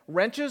good.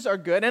 Wrenches are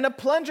good. And a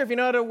plunger, if you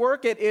know how to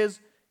work it,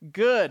 is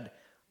good.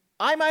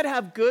 I might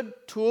have good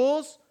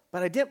tools,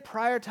 but I didn't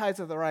prioritize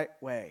it the right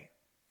way,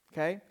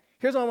 okay?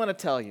 Here's what I want to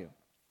tell you.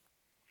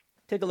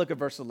 Take a look at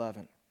verse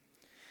 11.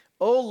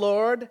 O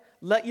Lord,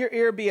 let your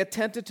ear be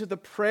attentive to the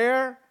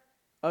prayer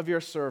of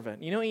your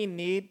servant. You know what you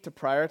need to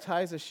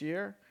prioritize this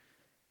year?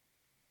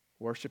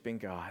 Worshiping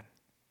God,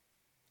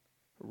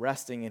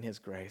 resting in his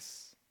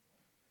grace,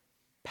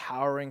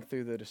 powering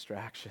through the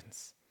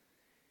distractions,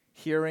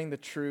 hearing the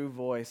true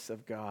voice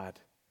of God,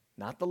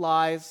 not the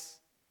lies.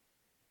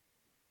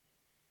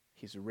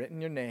 He's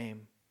written your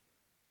name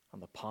on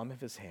the palm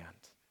of his hand.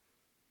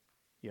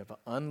 You have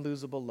an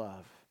unlosable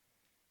love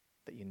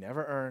that you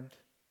never earned,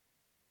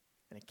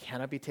 and it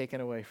cannot be taken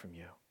away from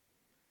you.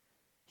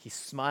 He's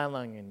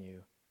smiling on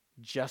you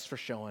just for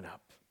showing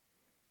up.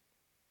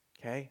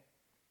 Okay?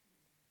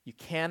 You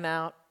can't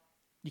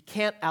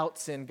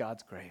out-sin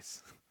God's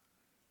grace.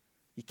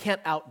 You can't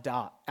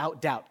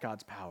out-doubt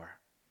God's power.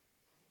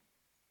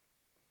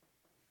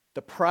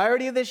 The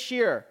priority of this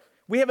year,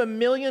 we have 1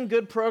 million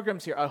good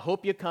programs here. I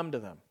hope you come to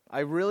them. I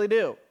really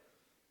do.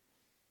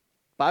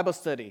 Bible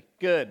study,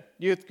 good.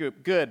 Youth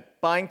group, good.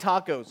 Buying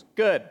tacos,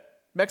 good.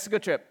 Mexico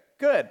trip,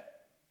 good.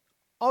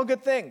 All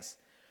good things.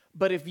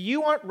 But if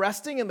you aren't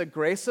resting in the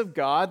grace of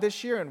God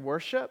this year in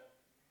worship,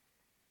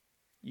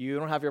 you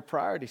don't have your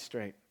priorities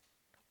straight.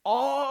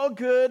 All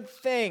good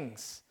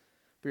things,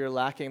 but you're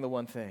lacking the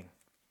one thing.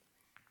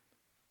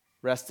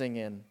 Resting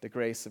in the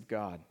grace of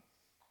God.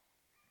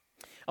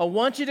 I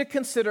want you to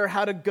consider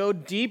how to go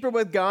deeper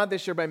with God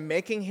this year by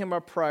making him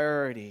a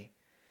priority.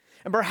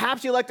 And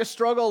perhaps you'd like to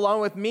struggle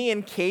along with me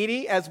and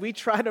Kati as we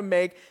try to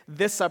make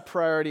this a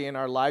priority in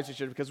our lives this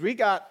year, because I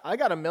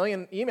got 1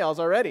 million emails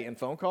already and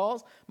phone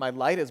calls. My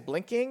light is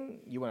blinking.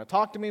 You want to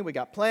talk to me? We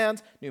got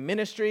plans, new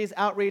ministries,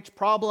 outreach,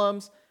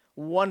 problems.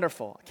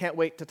 Wonderful. I can't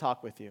wait to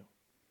talk with you.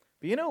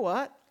 But you know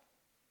what?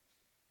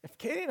 If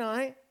Kati and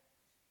I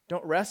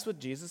don't rest with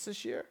Jesus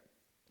this year,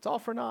 it's all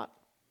for naught.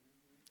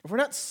 If we're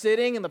not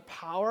sitting in the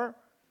power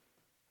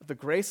of the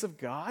grace of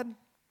God,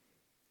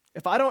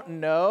 if I don't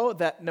know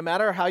that no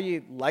matter how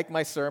you like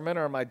my sermon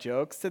or my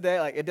jokes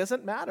today, it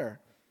doesn't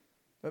matter.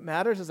 What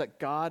matters is that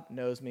God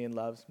knows me and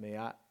loves me.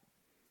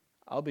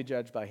 I'll be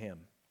judged by him.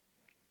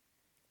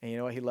 And you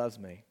know what? He loves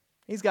me.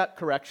 He's got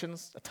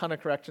corrections, a ton of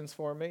corrections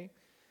for me.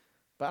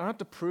 but I don't have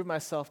to prove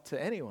myself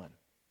to anyone.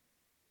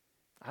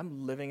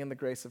 I'm living in the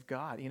grace of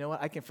God. You know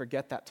what? I can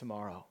forget that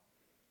tomorrow.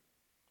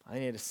 I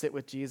need to sit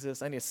with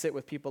Jesus. I need to sit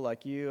with people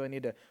like you. I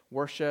need to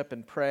worship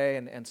and pray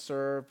and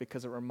serve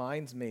because it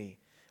reminds me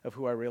of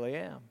who I really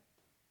am.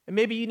 And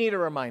maybe you need a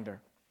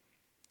reminder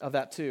of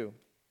that too.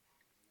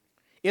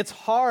 It's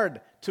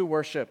hard to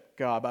worship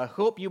God, but I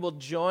hope you will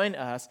join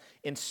us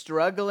in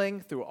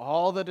struggling through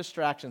all the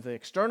distractions, the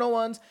external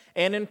ones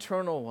and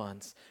internal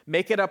ones.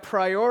 Make it a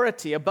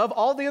priority above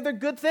all the other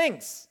good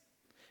things.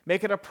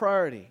 Make it a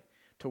priority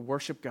to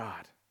worship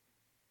God,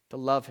 to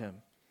love Him,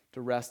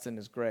 to rest in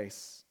His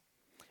grace.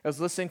 I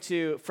was listening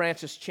to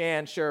Francis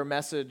Chan share a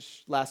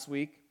message last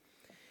week,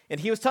 and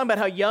he was talking about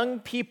how young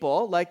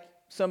people, like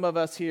some of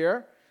us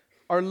here,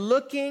 are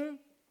looking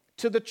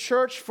to the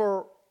church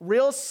for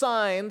real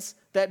signs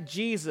that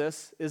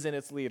Jesus is in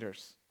its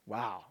leaders.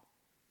 Wow.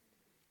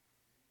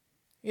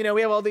 You know,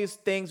 we have all these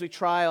things we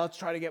try. Let's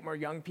try to get more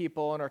young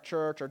people in our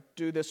church, or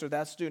do this or that,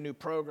 let's do a new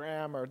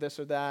program or this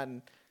or that.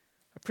 And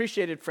I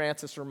appreciated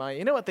Francis reminding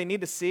you know what they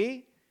need to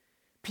see?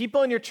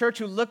 People in your church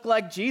who look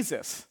like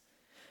Jesus.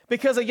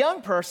 Because a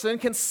young person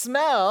can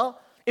smell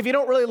if you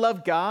don't really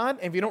love God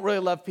and if you don't really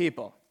love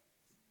people.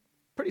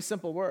 Pretty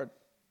simple word.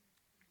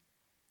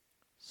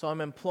 So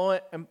I'm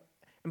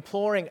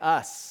imploring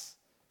us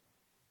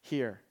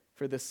here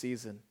for this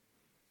season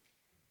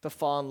to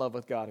fall in love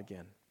with God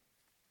again.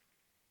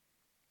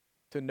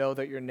 To know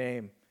that your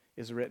name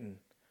is written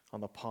on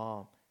the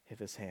palm of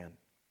His hand.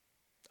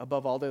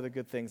 Above all the other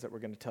good things that we're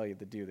going to tell you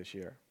to do this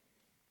year.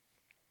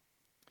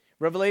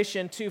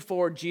 Revelation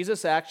 2:4,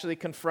 Jesus actually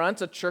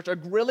confronts a church, a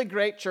really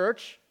great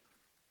church.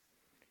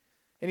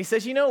 And He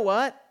says, you know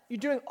what? You're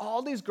doing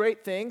all these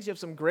great things. You have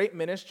some great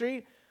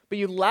ministry, but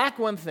you lack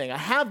one thing. I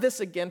have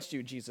this against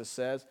you, Jesus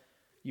says.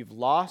 You've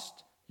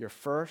lost your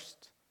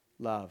first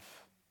love.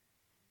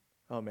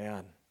 Oh,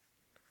 man.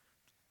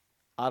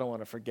 I don't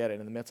want to forget it.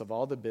 In the midst of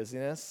all the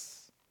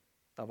busyness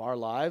of our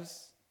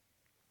lives,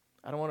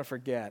 I don't want to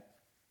forget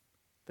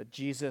that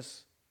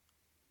Jesus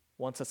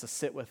wants us to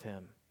sit with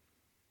Him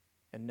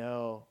and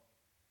know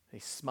that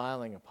He's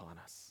smiling upon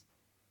us.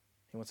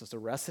 He wants us to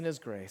rest in His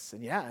grace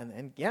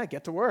and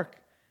get to work.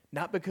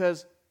 Not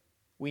because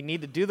we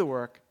need to do the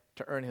work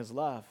to earn His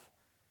love,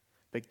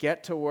 but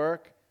get to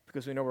work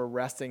because we know we're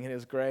resting in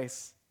His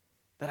grace.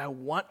 That I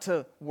want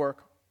to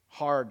work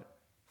hard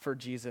for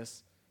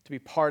Jesus, to be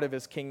part of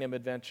His kingdom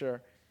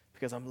adventure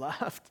because I'm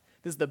loved.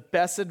 This is the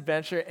best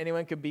adventure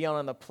anyone could be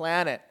on the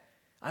planet.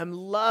 I'm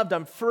loved.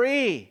 I'm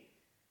free.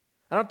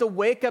 I don't have to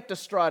wake up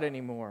distraught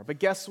anymore. But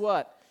guess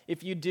what?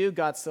 If you do,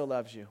 God still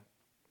loves you.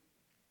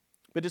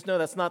 But just know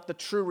that's not the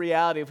true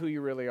reality of who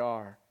you really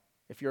are.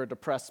 If you're a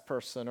depressed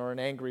person or an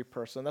angry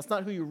person, that's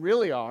not who you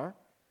really are.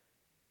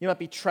 You might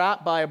be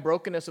trapped by a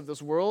brokenness of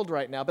this world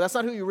right now, but that's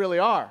not who you really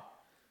are.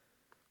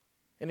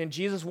 And in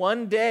Jesus,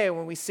 one day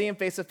when we see Him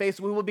face to face,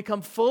 we will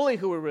become fully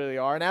who we really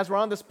are. And as we're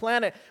on this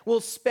planet, we'll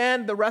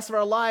spend the rest of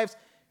our lives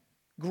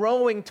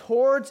growing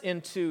towards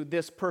into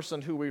this person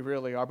who we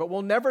really are. But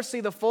we'll never see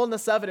the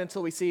fullness of it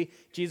until we see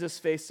Jesus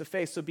face to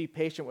face. So be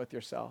patient with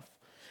yourself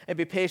and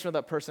be patient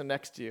with that person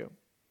next to you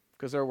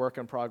because they're a work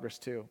in progress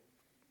too.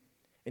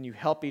 And you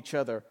help each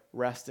other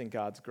rest in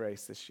God's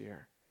grace this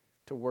year,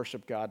 to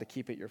worship God, to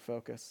keep it your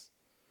focus,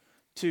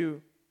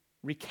 to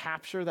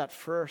recapture that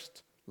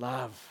first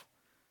love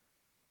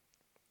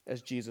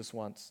as Jesus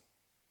wants.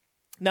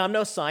 Now, I'm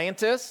no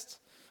scientist.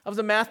 I was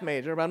a math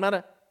major, but I'm not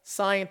a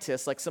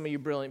scientist like some of you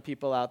brilliant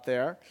people out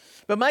there.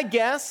 But my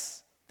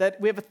guess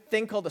that we have a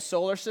thing called the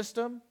solar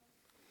system.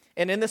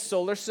 And in this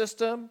solar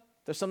system,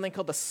 there's something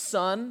called the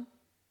sun,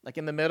 like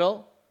in the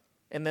middle.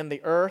 And then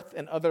the earth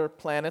and other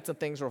planets and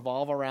things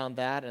revolve around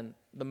that. And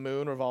the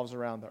moon revolves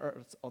around the earth.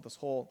 It's all this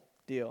whole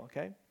deal,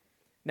 okay?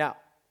 Now,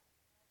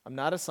 I'm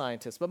not a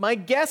scientist, but my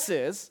guess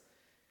is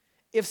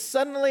if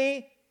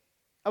suddenly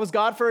I was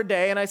God for a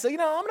day and I said, I'm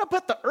going to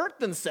put the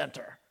earth in the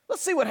center.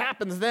 Let's see what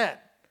happens then.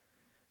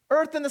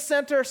 Earth in the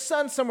center,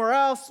 sun somewhere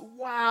else.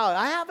 Wow,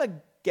 I have a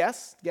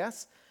guess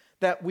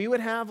that we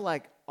would have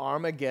like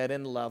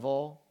Armageddon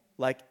level,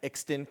 like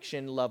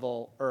extinction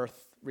level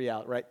earth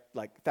reality, right?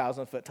 Like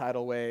 1,000-foot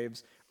tidal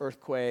waves,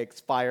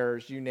 earthquakes,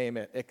 fires, you name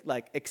it,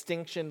 like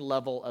extinction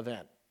level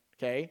event,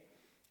 okay?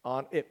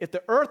 If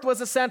the earth was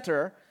the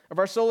center of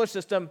our solar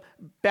system,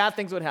 bad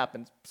things would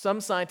happen. Some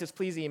scientists,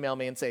 please email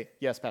me and say,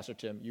 yes, Pastor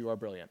Tim, you are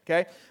brilliant,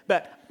 okay?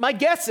 But my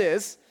guess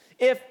is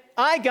if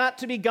I got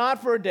to be God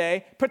for a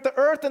day, put the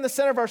earth in the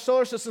center of our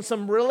solar system,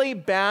 some really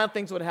bad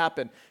things would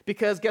happen.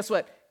 Because guess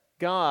what?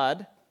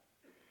 God,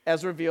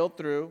 as revealed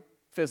through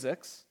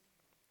physics,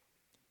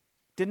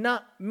 did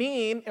not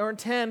mean or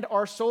intend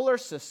our solar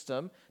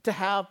system to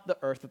have the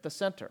earth at the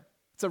center.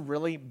 It's a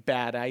really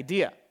bad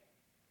idea.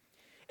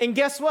 And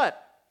guess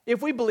what?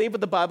 If we believe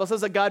what the Bible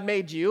says, that God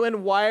made you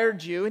and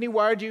wired you, and He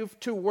wired you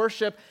to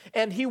worship,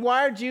 and He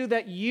wired you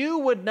that you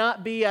would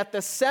not be at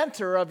the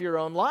center of your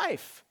own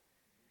life.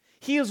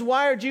 He has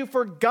wired you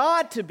for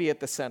God to be at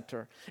the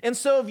center. And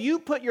so if you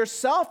put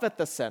yourself at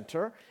the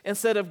center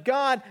instead of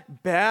God,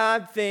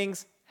 bad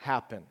things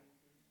happen.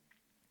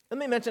 Let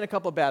me mention a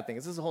couple of bad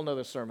things. This is a whole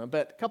nother sermon,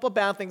 but a couple of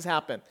bad things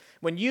happen.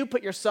 When you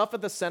put yourself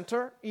at the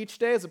center each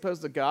day as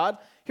opposed to God,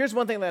 here's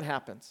one thing that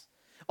happens.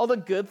 All the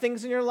good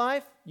things in your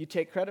life, you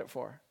take credit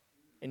for,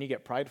 and you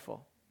get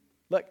prideful.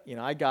 Look,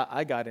 I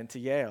got into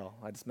Yale.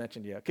 I just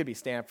mentioned Yale. It could be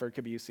Stanford,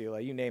 could be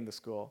UCLA. You name the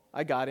school.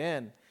 I got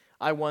in.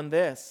 I won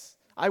this.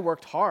 I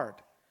worked hard,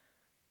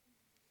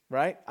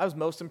 right? I was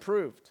most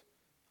improved.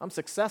 I'm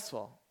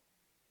successful.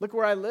 Look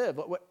where I live,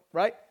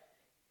 right?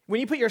 When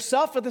you put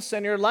yourself at the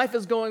center, your life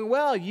is going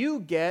well, you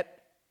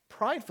get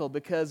prideful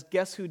because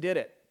guess who did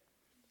it?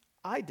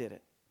 I did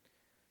it.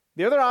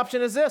 The other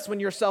option is this, when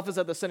yourself is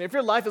at the center. If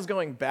your life is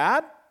going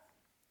bad,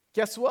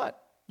 guess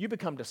what? You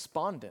become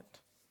despondent.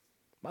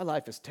 My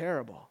life is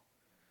terrible.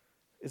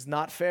 It's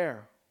not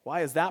fair.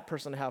 Why is that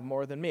person have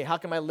more than me? How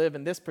come I live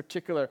in this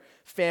particular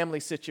family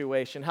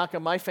situation? How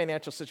come my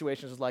financial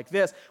situation is like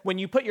this? When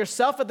you put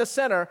yourself at the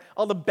center,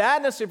 all the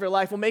badness of your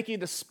life will make you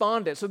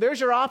despondent. So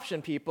there's your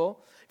option,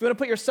 people. If you want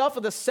to put yourself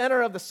at the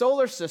center of the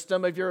solar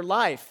system of your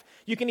life,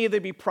 you can either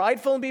be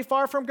prideful and be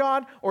far from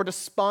God or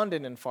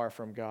despondent and far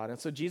from God. And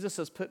so Jesus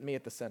says, put me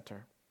at the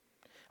center.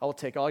 I will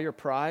take all your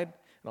pride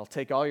and I'll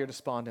take all your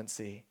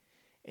despondency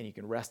and you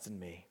can rest in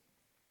me.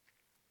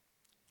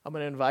 I'm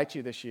going to invite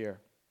you this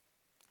year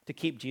to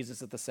keep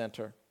Jesus at the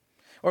center.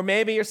 Or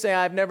maybe you're saying,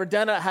 I've never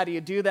done it. How do you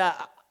do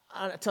that?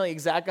 I'm not telling you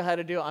exactly how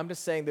to do it. I'm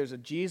just saying there's a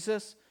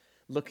Jesus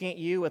looking at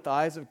you with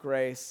eyes of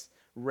grace,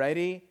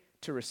 ready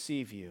to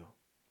receive you,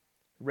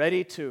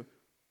 ready to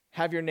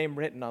have your name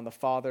written on the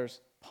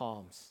Father's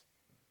palms.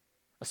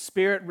 A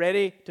Spirit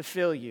ready to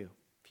fill you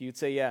if you'd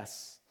say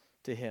yes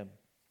to Him.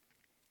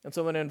 And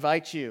so I'm going to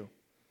invite you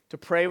to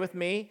pray with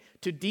me,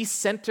 to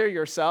decenter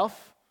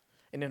yourself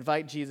and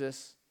invite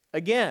Jesus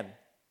again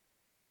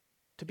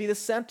to be the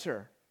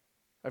center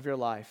of your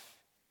life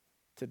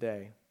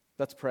today.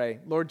 Let's pray.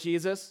 Lord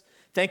Jesus,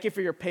 thank you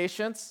for your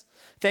patience.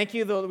 Thank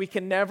you, though, that we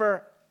can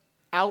never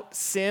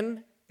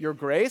out-sin your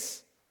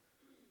grace.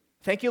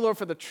 Thank you, Lord,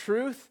 for the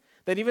truth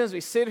that even as we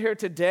sit here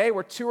today,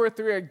 where 2 or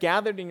 3 are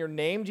gathered in your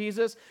name,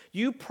 Jesus,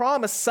 you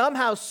promise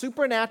somehow,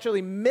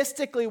 supernaturally,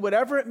 mystically,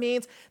 whatever it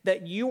means,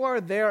 that you are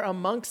there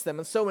amongst them.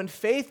 And so in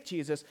faith,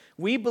 Jesus,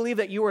 we believe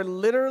that you are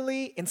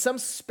literally, in some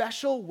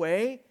special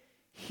way,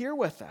 here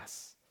with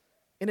us.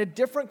 In a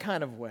different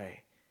kind of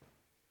way.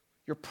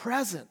 Your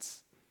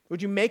presence.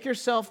 Would you make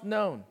yourself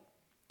known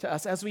to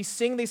us as we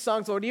sing these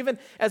songs, Lord? Even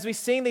as we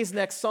sing these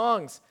next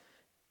songs,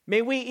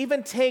 may we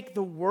even take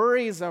the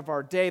worries of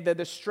our day, the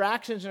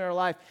distractions in our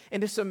life, and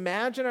just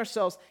imagine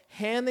ourselves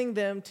handing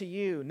them to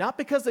you. Not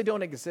because they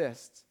don't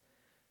exist,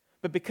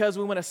 but because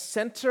we want to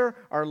center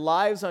our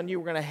lives on you.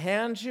 We're going to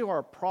hand you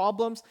our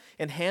problems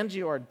and hand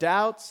you our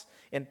doubts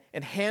and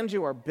hand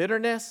you our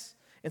bitterness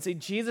and say,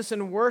 Jesus,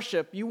 in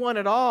worship, you want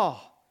it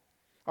all.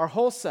 Our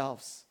whole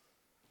selves,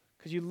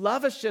 because you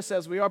love us just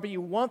as we are, but you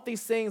want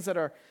these things that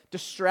are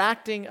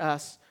distracting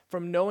us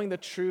from knowing the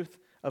truth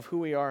of who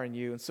we are in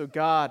you. And so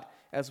God,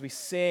 as we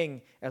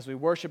sing, as we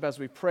worship, as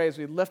we pray, as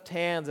we lift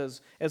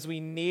hands, as we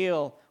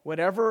kneel,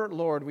 whatever,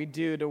 Lord, we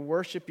do to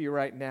worship you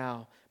right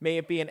now, may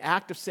it be an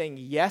act of saying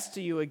yes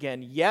to you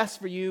again, yes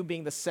for you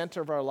being the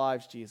center of our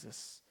lives,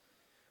 Jesus.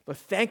 But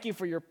thank you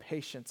for your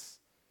patience.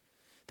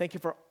 Thank you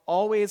for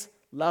always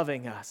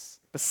loving us,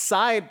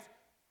 beside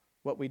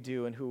what we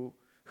do and who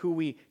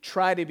we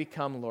try to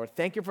become, Lord.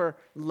 Thank you for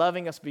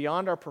loving us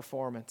beyond our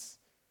performance.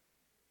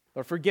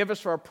 Lord, forgive us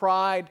for our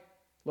pride.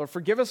 Lord,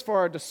 forgive us for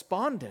our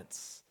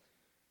despondence.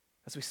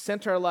 As we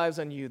center our lives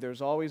on you,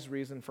 there's always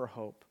reason for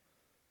hope.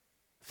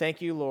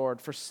 Thank you, Lord,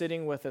 for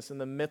sitting with us in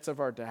the midst of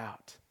our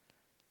doubt.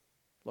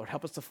 Lord,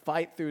 help us to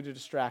fight through the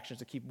distractions,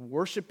 to keep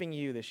worshiping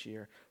you this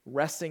year,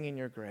 resting in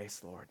your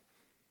grace, Lord.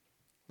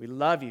 We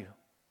love you.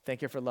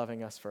 Thank you for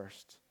loving us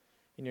first.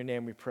 In your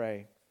name we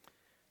pray.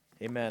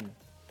 Amen.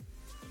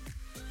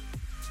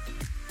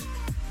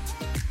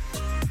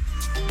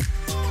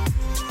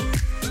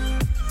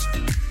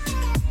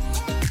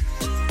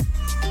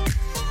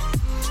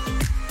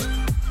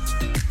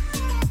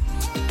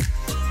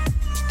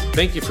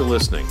 Thank you for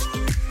listening.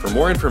 For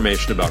more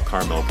information about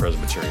Carmel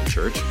Presbyterian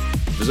Church,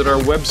 visit our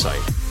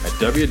website at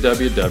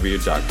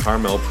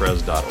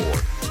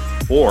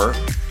www.carmelpres.org or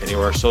any of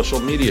our social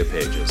media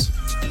pages.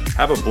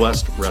 Have a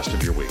blessed rest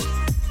of your week.